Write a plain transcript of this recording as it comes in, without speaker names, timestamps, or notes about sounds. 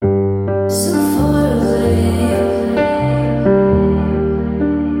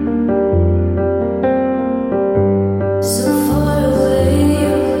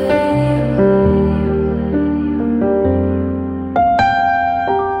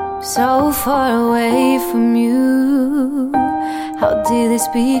So far away from you, how did this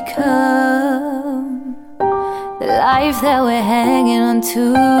become? The life that we're hanging on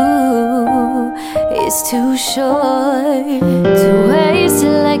to is too short to waste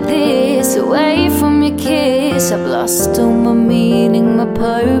it like this, away from your kiss. I've lost all my meaning, my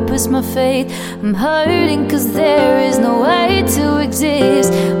purpose, my faith. I'm hurting cause there is no way to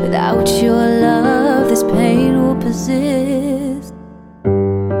exist without your love. This pain will persist.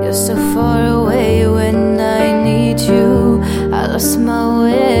 You're so far away when I need you. I lost my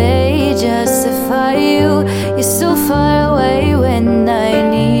way, justify you. You're so far away when I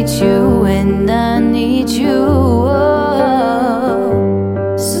need you, when I need you.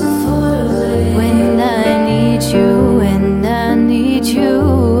 Oh. So far away when I need you, when I need you.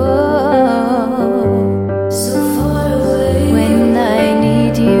 Oh. So far away when I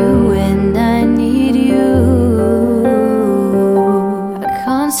need you, when I need you. I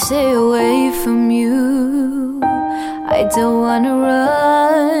can't stay away from you. I don't wanna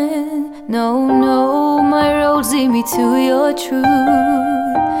run, no, no. My roads lead me to your truth,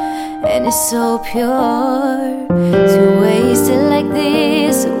 and it's so pure to waste it like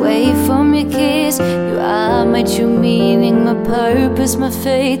this, away from your kiss. You are my true meaning, my purpose, my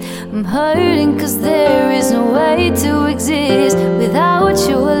faith. I'm hurting cause there is no way to exist without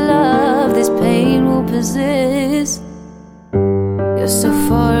your love. This pain will persist. You're so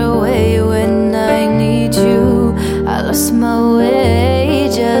far away when I need you. I lost my way,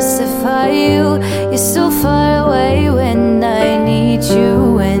 justify you. You're so far away when I need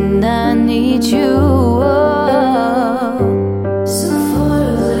you, when I need you. Oh. So far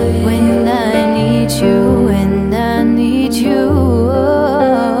away when I need you, when I need you.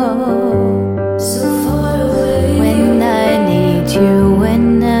 Oh. So far away when I need you,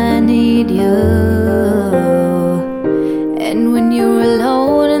 when I need you. And when you're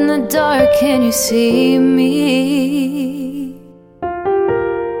alone in the dark, can you see me?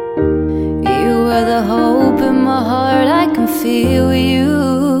 You are the hope in my heart. I can feel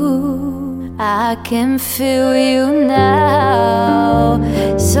you, I can feel you now.